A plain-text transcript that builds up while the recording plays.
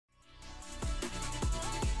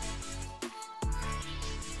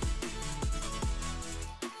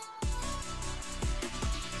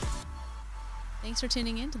Thanks for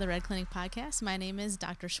tuning in to the Red Clinic Podcast. My name is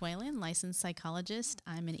Dr. Schwalen, licensed psychologist.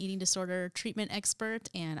 I'm an eating disorder treatment expert,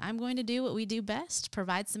 and I'm going to do what we do best,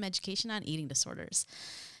 provide some education on eating disorders.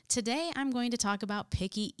 Today, I'm going to talk about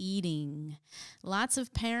picky eating. Lots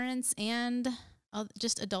of parents and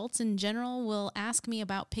just adults in general will ask me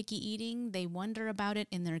about picky eating. They wonder about it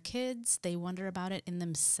in their kids. They wonder about it in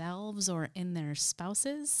themselves or in their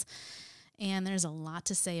spouses. And there's a lot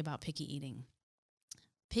to say about picky eating.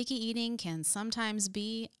 Picky eating can sometimes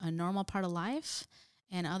be a normal part of life,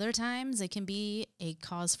 and other times it can be a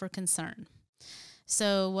cause for concern.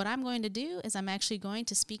 So what I'm going to do is I'm actually going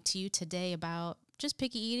to speak to you today about just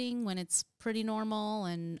picky eating when it's pretty normal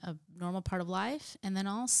and a normal part of life, and then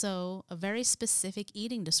also a very specific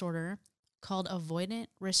eating disorder called avoidant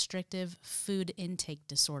restrictive food intake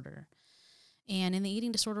disorder. And in the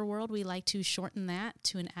eating disorder world, we like to shorten that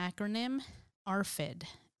to an acronym, ARFID,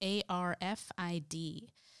 ARFID.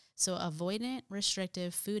 So avoidant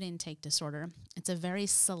restrictive food intake disorder. It's a very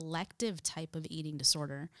selective type of eating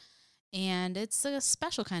disorder. And it's a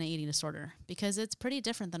special kind of eating disorder because it's pretty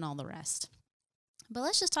different than all the rest. But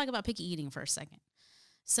let's just talk about picky eating for a second.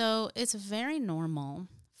 So it's very normal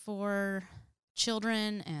for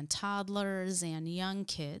children and toddlers and young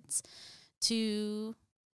kids to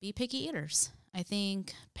be picky eaters. I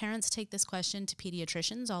think parents take this question to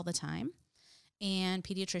pediatricians all the time. And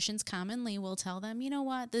pediatricians commonly will tell them, you know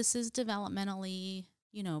what, this is developmentally,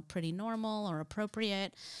 pretty normal or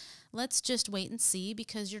appropriate. Let's just wait and see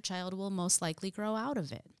because your child will most likely grow out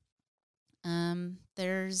of it.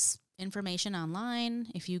 There's information online.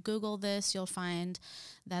 If you Google this, you'll find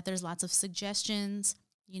that there's lots of suggestions.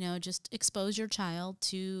 Just expose your child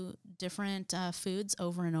to different foods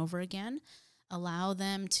over and over again. Allow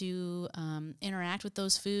them to interact with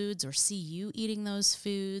those foods or see you eating those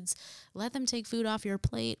foods. Let them take food off your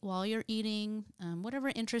plate while you're eating.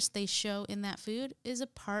 Whatever interest they show in that food is a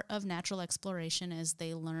part of natural exploration as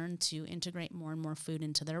they learn to integrate more and more food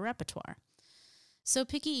into their repertoire. So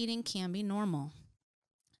picky eating can be normal.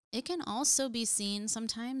 It can also be seen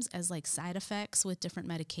sometimes as like side effects with different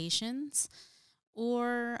medications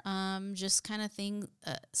or just kind of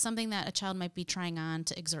something that a child might be trying on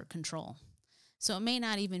to exert control. So it may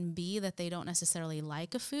not even be that they don't necessarily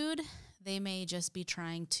like a food. They may just be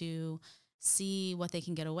trying to see what they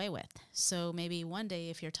can get away with. So maybe one day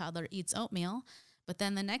if your toddler eats oatmeal, but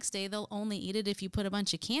then the next day they'll only eat it if you put a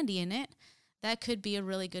bunch of candy in it, that could be a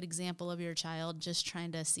really good example of your child just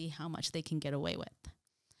trying to see how much they can get away with.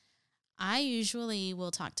 I usually will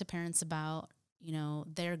talk to parents about,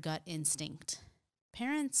 their gut instinct.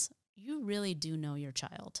 Parents, you really do know your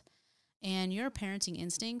child. And your parenting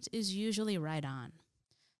instinct is usually right on.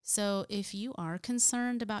 So if you are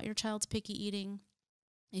concerned about your child's picky eating,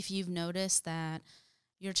 if you've noticed that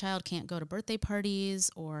your child can't go to birthday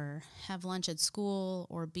parties or have lunch at school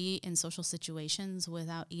or be in social situations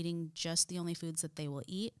without eating just the only foods that they will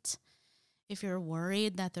eat, if you're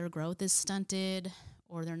worried that their growth is stunted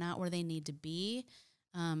or they're not where they need to be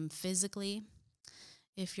physically,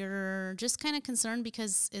 if you're just kind of concerned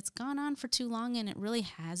because it's gone on for too long and it really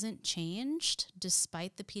hasn't changed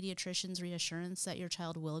despite the pediatrician's reassurance that your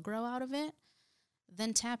child will grow out of it,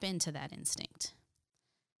 then tap into that instinct.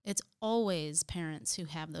 It's always parents who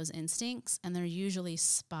have those instincts, and they're usually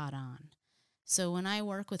spot on. So when I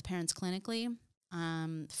work with parents clinically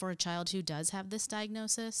for a child who does have this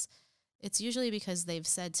diagnosis, it's usually because they've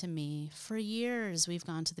said to me, for years we've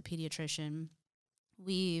gone to the pediatrician.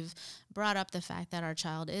 We've brought up the fact that our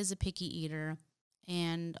child is a picky eater,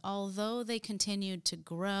 and although they continued to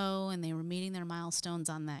grow and they were meeting their milestones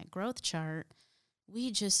on that growth chart, we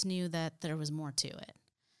just knew that there was more to it.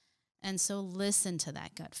 And so listen to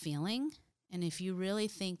that gut feeling, and if you really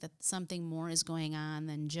think that something more is going on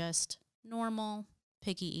than just normal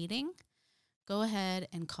picky eating, go ahead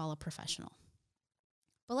and call a professional.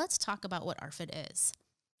 But let's talk about what ARFID is.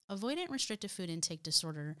 Avoidant restrictive food intake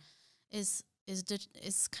disorder is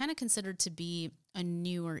kind of considered to be a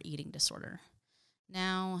newer eating disorder.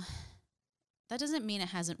 Now, that doesn't mean it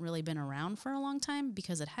hasn't really been around for a long time,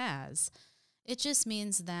 because it has. It just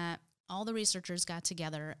means that all the researchers got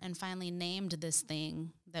together and finally named this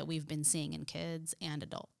thing that we've been seeing in kids and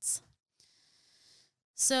adults.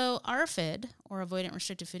 So ARFID, or avoidant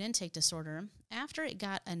restrictive food intake disorder, after it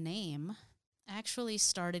got a name, actually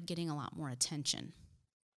started getting a lot more attention.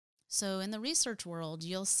 So in the research world,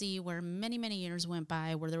 you'll see where many, many years went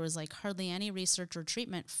by where there was like hardly any research or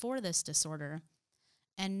treatment for this disorder.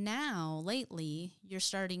 And now, lately, you're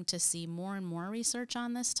starting to see more and more research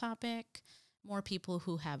on this topic, more people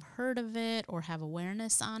who have heard of it or have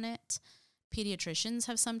awareness on it. Pediatricians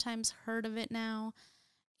have sometimes heard of it now,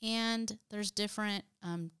 and there's different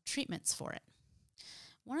treatments for it.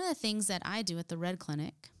 One of the things that I do at the Red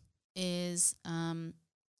Clinic is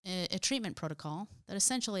a treatment protocol that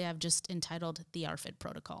essentially I've just entitled the ARFID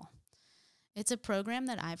protocol. It's a program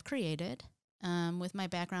that I've created with my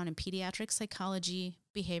background in pediatric psychology,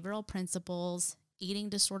 behavioral principles, eating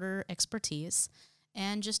disorder expertise,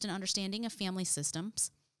 and just an understanding of family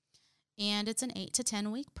systems. And it's an 8 to 10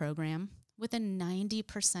 week program with a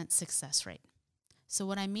 90% success rate. So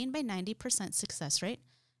what I mean by 90% success rate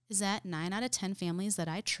is that 9 out of 10 families that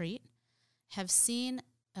I treat have seen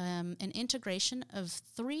an integration of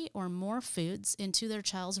 3 or more foods into their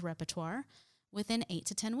child's repertoire within 8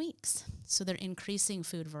 to 10 weeks. So they're increasing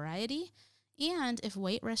food variety, and if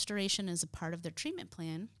weight restoration is a part of their treatment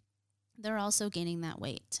plan, they're also gaining that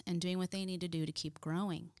weight and doing what they need to do to keep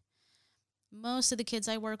growing. Most of the kids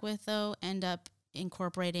I work with, though, end up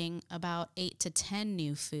incorporating about 8 to 10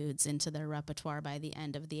 new foods into their repertoire by the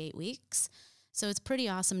end of the 8 weeks. So it's pretty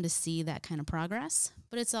awesome to see that kind of progress,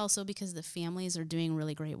 but it's also because the families are doing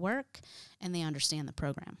really great work and they understand the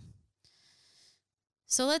program.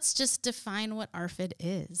 So let's just define what ARFID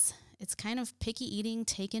is. It's kind of picky eating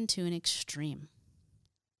taken to an extreme.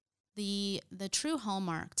 The true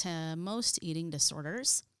hallmark to most eating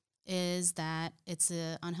disorders is that it's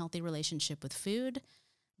an unhealthy relationship with food.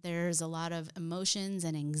 There's a lot of emotions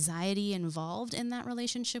and anxiety involved in that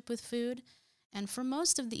relationship with food. And for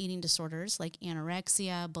most of the eating disorders like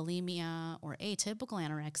anorexia, bulimia, or atypical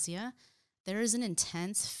anorexia, there is an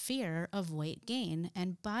intense fear of weight gain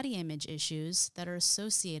and body image issues that are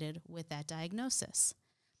associated with that diagnosis.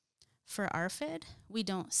 For ARFID, we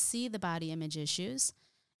don't see the body image issues,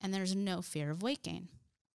 and there's no fear of weight gain.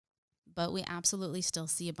 But we absolutely still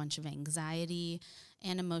see a bunch of anxiety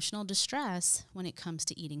and emotional distress when it comes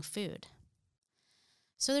to eating food.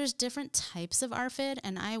 So there's different types of ARFID,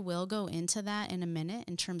 and I will go into that in a minute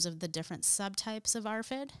in terms of the different subtypes of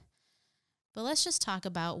ARFID. But let's just talk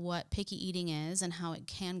about what picky eating is and how it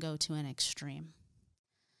can go to an extreme.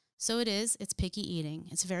 So it's picky eating.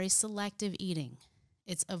 It's very selective eating.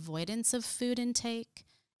 It's avoidance of food intake.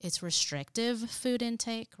 It's restrictive food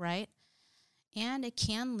intake, right? And it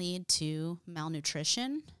can lead to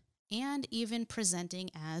malnutrition and even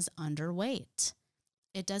presenting as underweight.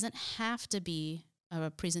 It doesn't have to be a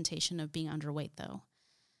presentation of being underweight, though.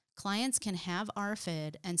 Clients can have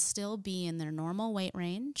ARFID and still be in their normal weight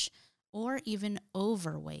range or even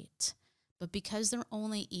overweight. But because they're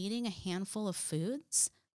only eating a handful of foods,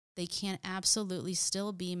 they can absolutely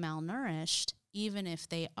still be malnourished even if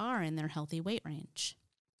they are in their healthy weight range.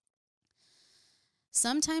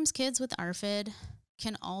 Sometimes kids with ARFID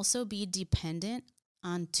can also be dependent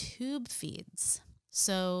on tube feeds.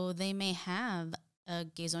 So they may have a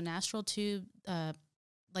gasonastral tube,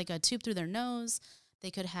 like a tube through their nose. They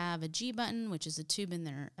could have a G button, which is a tube in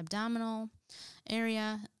their abdominal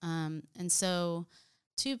area. And so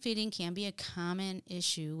tube feeding can be a common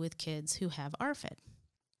issue with kids who have ARFID.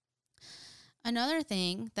 Another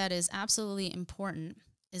thing that is absolutely important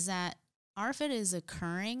is that ARFID is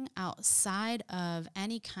occurring outside of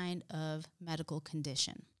any kind of medical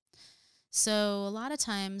condition. So a lot of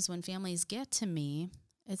times when families get to me,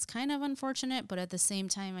 it's kind of unfortunate, but at the same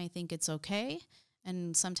time, I think it's okay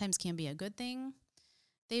and sometimes can be a good thing.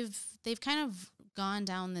 They've kind of gone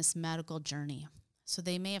down this medical journey. So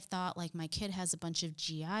they may have thought, like, my kid has a bunch of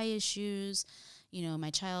GI issues,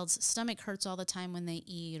 my child's stomach hurts all the time when they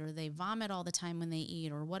eat, or they vomit all the time when they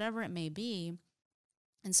eat, or whatever it may be.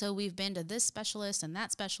 And so we've been to this specialist and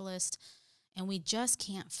that specialist, and we just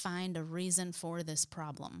can't find a reason for this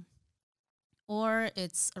problem. Or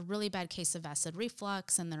it's a really bad case of acid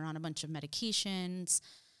reflux, and they're on a bunch of medications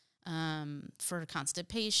for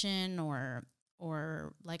constipation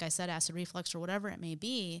or like I said, acid reflux or whatever it may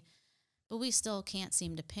be, but we still can't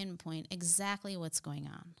seem to pinpoint exactly what's going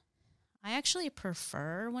on. I actually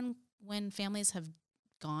prefer when families have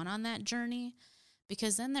gone on that journey,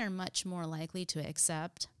 because then they're much more likely to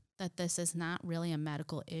accept that this is not really a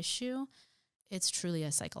medical issue. It's truly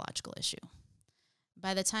a psychological issue.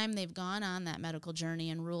 By the time they've gone on that medical journey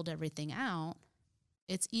and ruled everything out,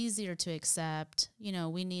 it's easier to accept,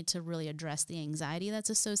 we need to really address the anxiety that's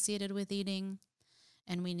associated with eating,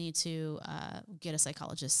 and we need to get a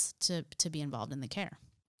psychologist to be involved in the care.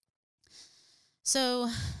 So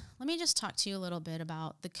let me just talk to you a little bit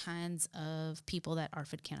about the kinds of people that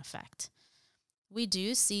ARFID can affect. We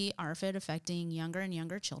do see ARFID affecting younger and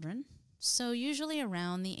younger children. So usually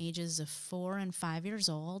around the ages of 4 and 5 years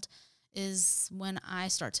old is when I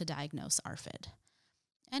start to diagnose ARFID.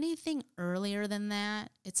 Anything earlier than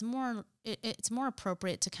that, it's more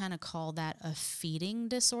appropriate to kind of call that a feeding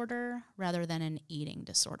disorder rather than an eating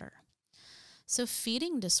disorder. So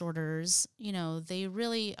feeding disorders, they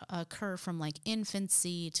really occur from like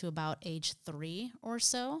infancy to about age 3 or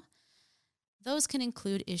so. Those can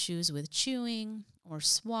include issues with chewing or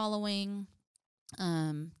swallowing,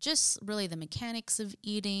 just really the mechanics of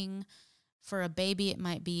eating. For a baby, it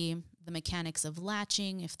might be the mechanics of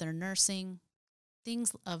latching if they're nursing,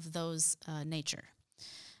 things of those nature.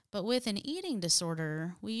 But with an eating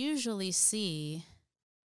disorder, we usually see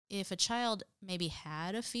if a child maybe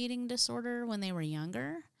had a feeding disorder when they were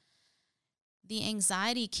younger, the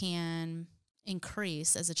anxiety can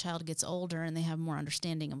increase as a child gets older and they have more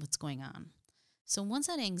understanding of what's going on. So once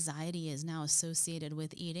that anxiety is now associated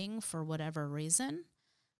with eating for whatever reason,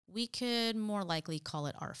 we could more likely call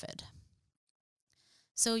it ARFID.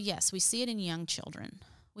 So yes, we see it in young children.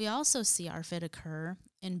 We also see ARFID occur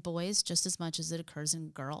in boys just as much as it occurs in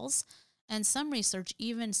girls. And some research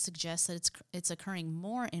even suggests that it's occurring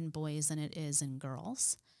more in boys than it is in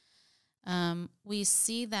girls. We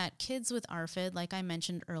see that kids with ARFID, like I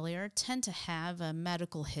mentioned earlier, tend to have a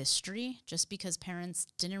medical history just because parents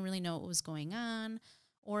didn't really know what was going on,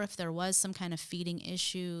 or if there was some kind of feeding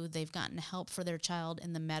issue, they've gotten help for their child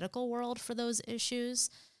in the medical world for those issues.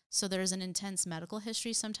 So there's an intense medical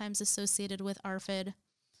history sometimes associated with ARFID.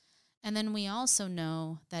 And then we also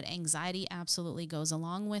know that anxiety absolutely goes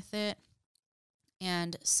along with it.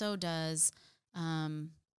 And so does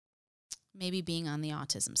maybe being on the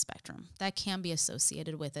autism spectrum. That can be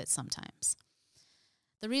associated with it sometimes.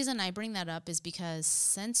 The reason I bring that up is because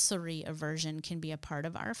sensory aversion can be a part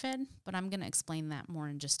of ARFID, but I'm going to explain that more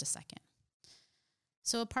in just a second.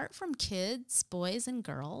 So apart from kids, boys, and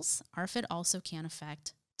girls, ARFID also can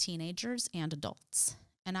affect teenagers and adults.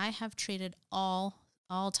 And I have treated all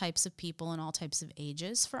types of people and all types of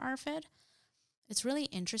ages for ARFID. It's really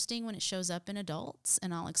interesting when it shows up in adults,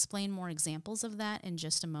 and I'll explain more examples of that in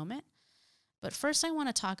just a moment. But first, I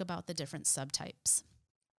want to talk about the different subtypes.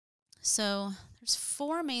 So there's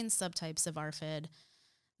 4 main subtypes of ARFID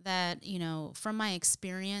that, from my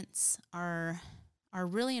experience, are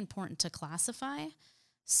really important to classify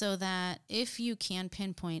so that if you can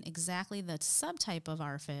pinpoint exactly the subtype of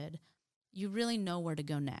ARFID, you really know where to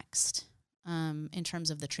go next in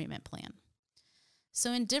terms of the treatment plan.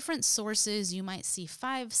 So in different sources, you might see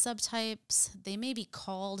 5 subtypes. They may be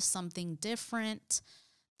called something different.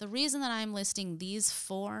 The reason that I'm listing these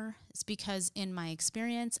 4 is because in my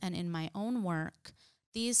experience and in my own work,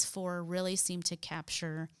 these 4 really seem to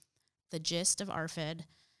capture the gist of ARFID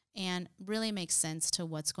and really make sense to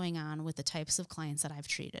what's going on with the types of clients that I've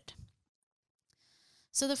treated.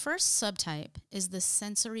 So the first subtype is the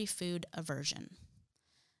sensory food aversion.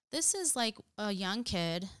 This is like a young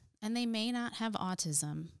kid, and they may not have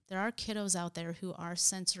autism. There are kiddos out there who are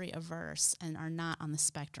sensory averse and are not on the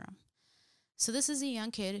spectrum. So this is a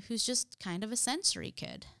young kid who's just kind of a sensory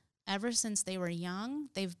kid. Ever since they were young,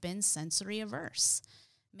 they've been sensory averse.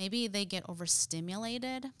 Maybe they get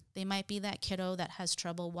overstimulated. They might be that kiddo that has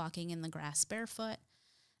trouble walking in the grass barefoot.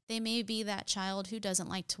 They may be that child who doesn't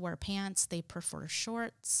like to wear pants. They prefer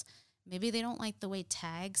shorts. Maybe they don't like the way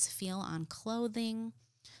tags feel on clothing.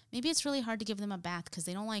 Maybe it's really hard to give them a bath because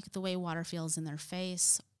they don't like the way water feels in their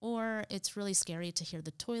face, or it's really scary to hear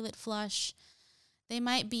the toilet flush. They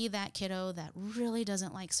might be that kiddo that really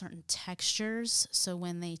doesn't like certain textures, so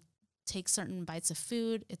when they take certain bites of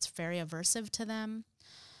food, it's very aversive to them.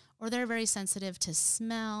 Or they're very sensitive to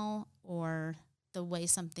smell or the way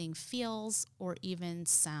something feels or even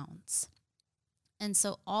sounds. And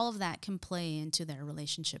so all of that can play into their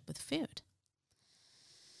relationship with food.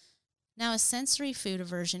 Now, a sensory food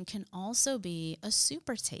aversion can also be a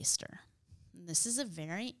super taster. This is a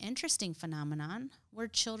very interesting phenomenon where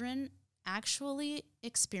children actually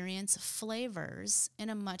experience flavors in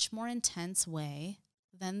a much more intense way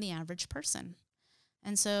than the average person.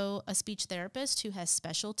 And so a speech therapist who has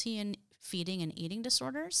specialty in feeding and eating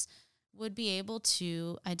disorders would be able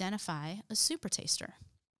to identify a super taster.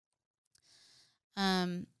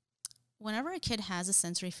 Whenever a kid has a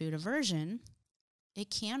sensory food aversion, it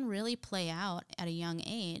can really play out at a young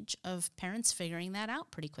age of parents figuring that out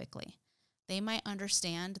pretty quickly. They might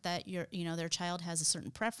understand that their child has a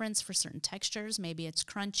certain preference for certain textures. Maybe it's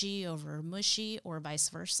crunchy over mushy or vice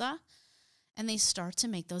versa. And they start to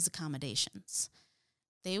make those accommodations.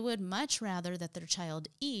 They would much rather that their child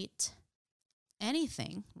eat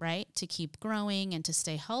anything, right, to keep growing and to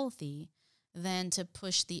stay healthy than to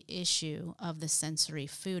push the issue of the sensory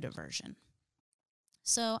food aversion.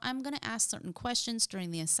 So I'm going to ask certain questions during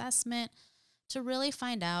the assessment to really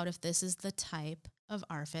find out if this is the type of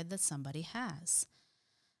ARFID that somebody has.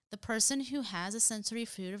 The person who has a sensory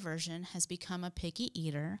food aversion has become a picky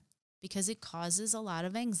eater because it causes a lot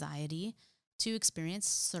of anxiety to experience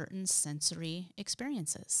certain sensory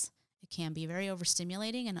experiences. It can be very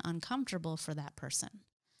overstimulating and uncomfortable for that person.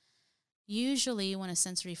 Usually, when a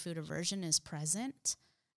sensory food aversion is present,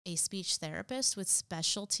 a speech therapist with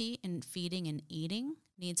specialty in feeding and eating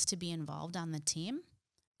needs to be involved on the team,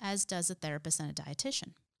 as does a therapist and a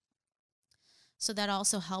dietitian. So that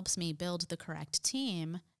also helps me build the correct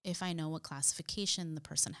team if I know what classification the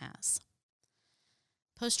person has.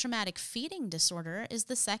 Post-traumatic feeding disorder is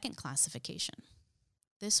the second classification.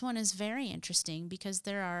 This one is very interesting because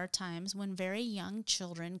there are times when very young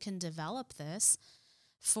children can develop this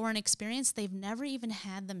for an experience they've never even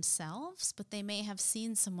had themselves, but they may have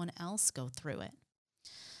seen someone else go through it.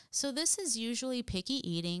 So this is usually picky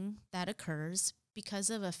eating that occurs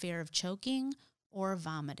because of a fear of choking or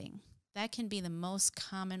vomiting. That can be the most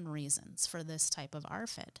common reasons for this type of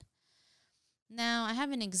ARFID. Now, I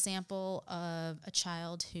have an example of a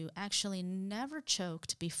child who actually never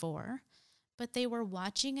choked before, but they were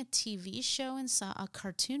watching a TV show and saw a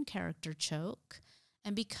cartoon character choke.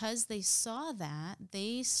 And because they saw that,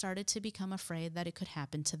 they started to become afraid that it could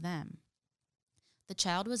happen to them. The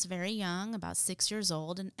child was very young, about 6 years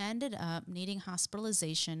old, and ended up needing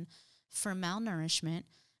hospitalization for malnourishment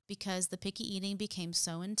because the picky eating became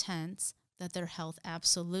so intense that their health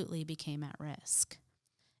absolutely became at risk.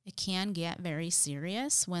 It can get very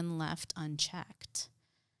serious when left unchecked.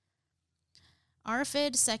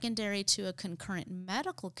 ARFID, secondary to a concurrent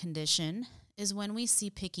medical condition, is when we see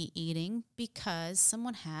picky eating because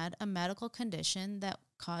someone had a medical condition that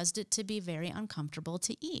caused it to be very uncomfortable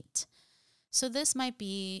to eat. So this might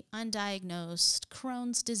be undiagnosed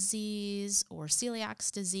Crohn's disease or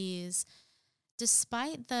celiac disease.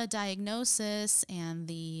 Despite the diagnosis and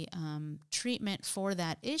the treatment for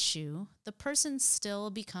that issue, the person still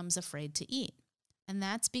becomes afraid to eat. And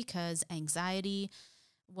that's because anxiety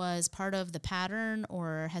was part of the pattern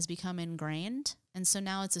or has become ingrained. And so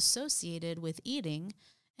now it's associated with eating.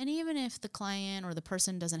 And even if the client or the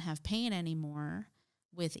person doesn't have pain anymore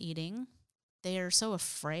with eating, they are so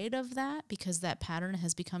afraid of that because that pattern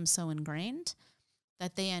has become so ingrained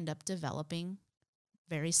that they end up developing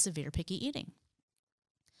very severe picky eating.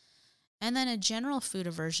 And then a general food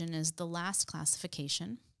aversion is the last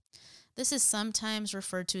classification. This is sometimes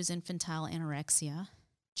referred to as infantile anorexia.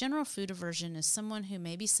 General food aversion is someone who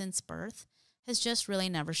maybe since birth has just really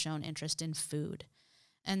never shown interest in food.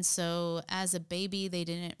 And so as a baby, they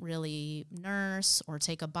didn't really nurse or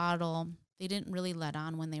take a bottle. They didn't really let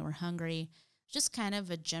on when they were hungry. Just kind of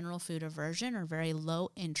a general food aversion or very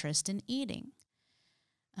low interest in eating.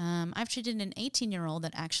 I've treated an 18-year-old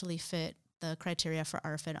that actually fit the criteria for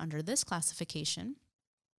ARFID under this classification.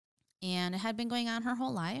 And it had been going on her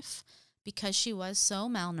whole life. Because she was so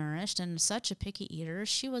malnourished and such a picky eater,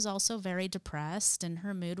 she was also very depressed and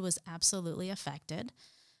her mood was absolutely affected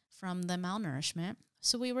from the malnourishment.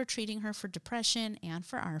 So we were treating her for depression and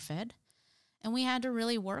for ARFID. And we had to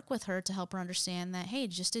really work with her to help her understand that, hey,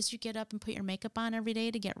 just as you get up and put your makeup on every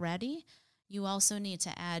day to get ready, you also need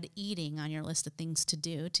to add eating on your list of things to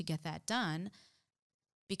do to get that done.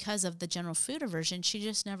 Because of the general food aversion, she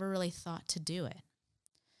just never really thought to do it.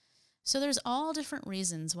 So there's all different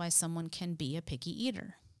reasons why someone can be a picky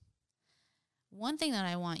eater. One thing that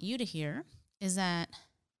I want you to hear is that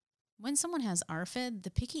when someone has ARFID, the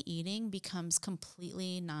picky eating becomes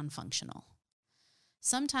completely non-functional.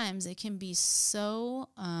 Sometimes it can be so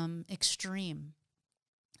extreme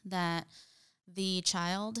that the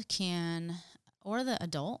child can, or the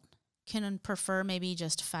adult, can prefer maybe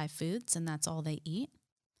just 5 foods and that's all they eat.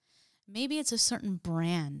 Maybe it's a certain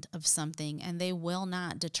brand of something and they will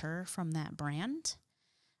not deter from that brand.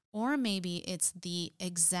 Or maybe it's the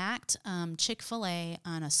exact Chick-fil-A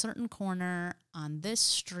on a certain corner on this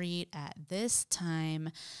street at this time.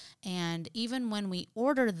 And even when we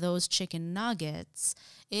order those chicken nuggets,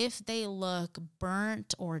 if they look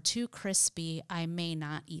burnt or too crispy, I may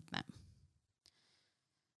not eat them.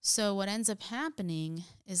 So what ends up happening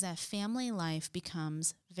is that family life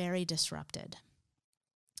becomes very disrupted.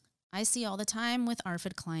 I see all the time with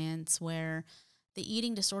ARFID clients where the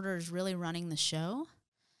eating disorder is really running the show.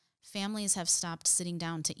 Families have stopped sitting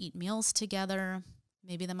down to eat meals together.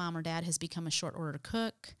 Maybe the mom or dad has become a short order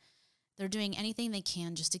cook. They're doing anything they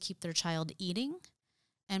can just to keep their child eating.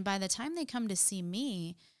 And by the time they come to see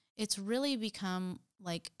me, it's really become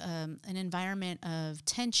like an environment of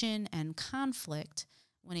tension and conflict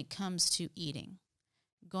when it comes to eating.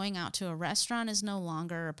 Going out to a restaurant is no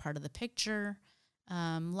longer a part of the picture.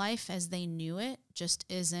 Life as they knew it just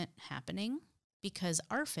isn't happening because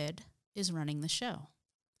ARFID is running the show.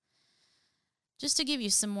 Just to give you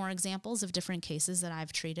some more examples of different cases that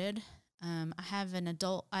I've treated,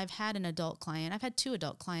 I've had an adult client. I've had two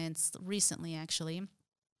adult clients recently, actually.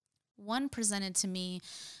 One presented to me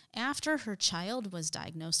after her child was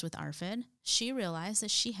diagnosed with ARFID. She realized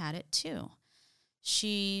that she had it too.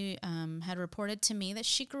 She had reported to me that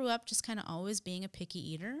she grew up just kind of always being a picky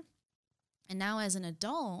eater. And now as an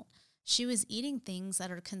adult, she was eating things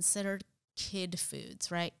that are considered kid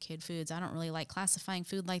foods, right? Kid foods. I don't really like classifying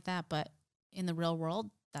food like that, but in the real world,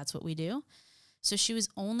 that's what we do. So she was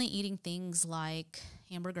only eating things like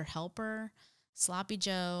Hamburger Helper, Sloppy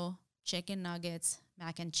Joe, chicken nuggets,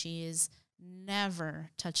 mac and cheese, never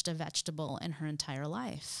touched a vegetable in her entire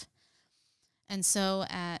life. And so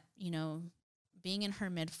at, being in her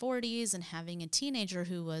mid-40s and having a teenager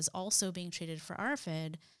who was also being treated for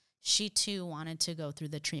ARFID, she too wanted to go through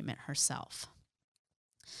the treatment herself.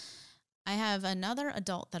 I have another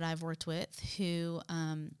adult that I've worked with who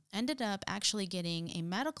ended up actually getting a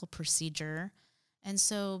medical procedure. And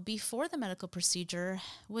so before the medical procedure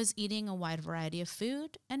was eating a wide variety of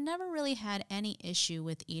food and never really had any issue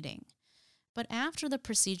with eating. But after the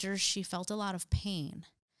procedure, she felt a lot of pain.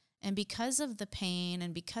 And because of the pain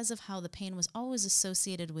and because of how the pain was always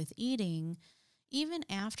associated with eating, even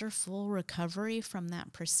after full recovery from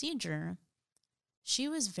that procedure, she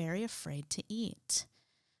was very afraid to eat.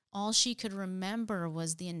 All she could remember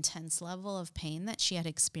was the intense level of pain that she had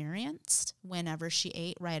experienced whenever she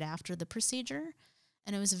ate right after the procedure.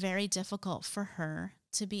 And it was very difficult for her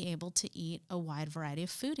to be able to eat a wide variety of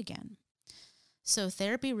food again. So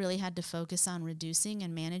therapy really had to focus on reducing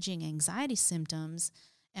and managing anxiety symptoms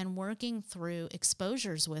and working through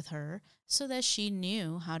exposures with her so that she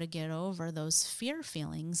knew how to get over those fear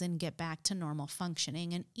feelings and get back to normal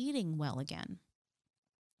functioning and eating well again.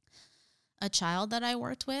 A child that I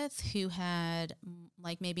worked with who had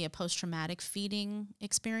like maybe a post-traumatic feeding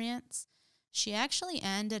experience, she actually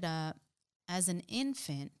ended up as an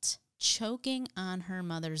infant choking on her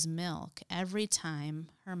mother's milk every time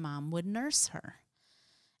her mom would nurse her.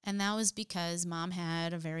 And that was because mom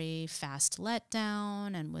had a very fast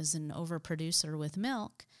letdown and was an overproducer with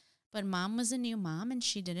milk, but mom was a new mom and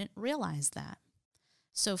she didn't realize that.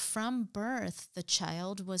 So from birth, the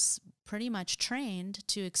child was pretty much trained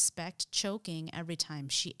to expect choking every time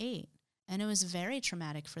she ate, and it was very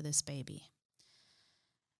traumatic for this baby.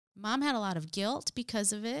 Mom had a lot of guilt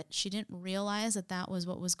because of it. She didn't realize that that was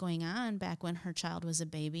what was going on back when her child was a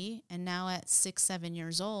baby. And now at 6, 7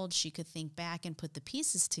 years old, she could think back and put the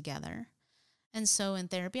pieces together. And so in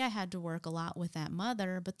therapy, I had to work a lot with that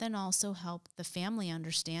mother, but then also help the family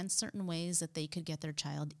understand certain ways that they could get their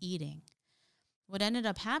child eating. What ended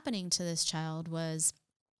up happening to this child was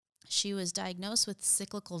she was diagnosed with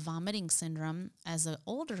cyclical vomiting syndrome as an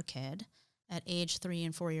older kid at age 3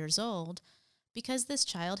 and 4 years old, because this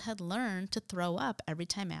child had learned to throw up every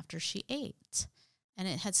time after she ate, and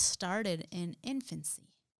it had started in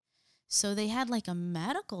infancy. So they had like a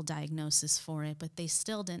medical diagnosis for it, but they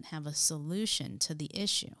still didn't have a solution to the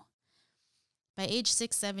issue. By age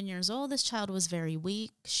 6, 7 years old, this child was very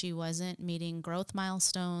weak. She wasn't meeting growth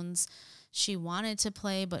milestones. She wanted to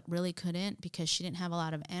play, but really couldn't because she didn't have a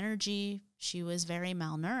lot of energy. She was very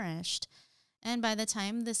malnourished. And by the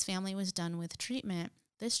time this family was done with treatment,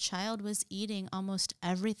 this child was eating almost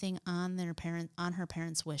everything on her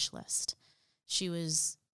parents' wish list. She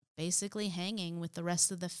was basically hanging with the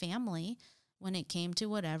rest of the family when it came to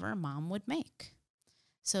whatever mom would make.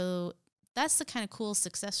 So that's the kind of cool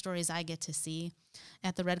success stories I get to see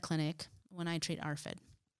at the Red Clinic when I treat ARFID.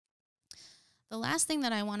 The last thing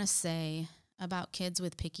that I want to say about kids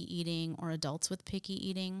with picky eating or adults with picky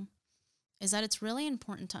eating is that it's really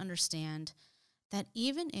important to understand that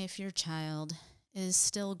even if your child is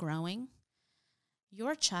still growing,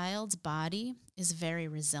 your child's body is very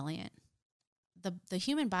resilient. The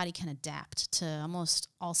human body can adapt to almost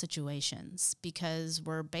all situations because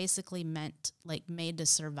we're basically made to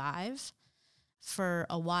survive for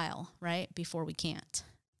a while, right, before we can't.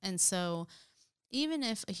 And so even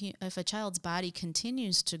if a child's body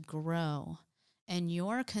continues to grow and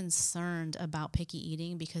you're concerned about picky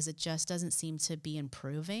eating because it just doesn't seem to be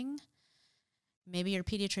improving, maybe your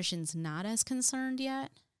pediatrician's not as concerned yet,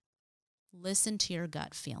 listen to your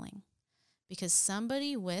gut feeling. Because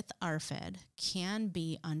somebody with ARFID can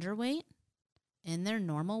be underweight, in their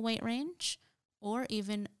normal weight range, or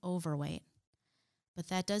even overweight. But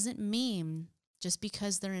that doesn't mean just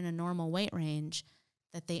because they're in a normal weight range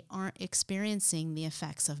that they aren't experiencing the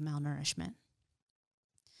effects of malnourishment.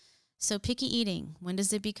 So picky eating, when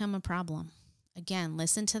does it become a problem? Again,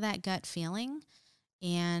 listen to that gut feeling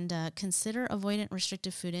and consider avoidant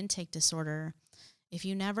restrictive food intake disorder. If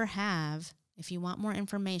you never have, if you want more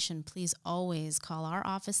information, please always call our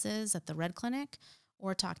offices at the Red Clinic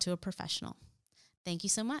or talk to a professional. Thank you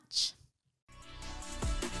so much.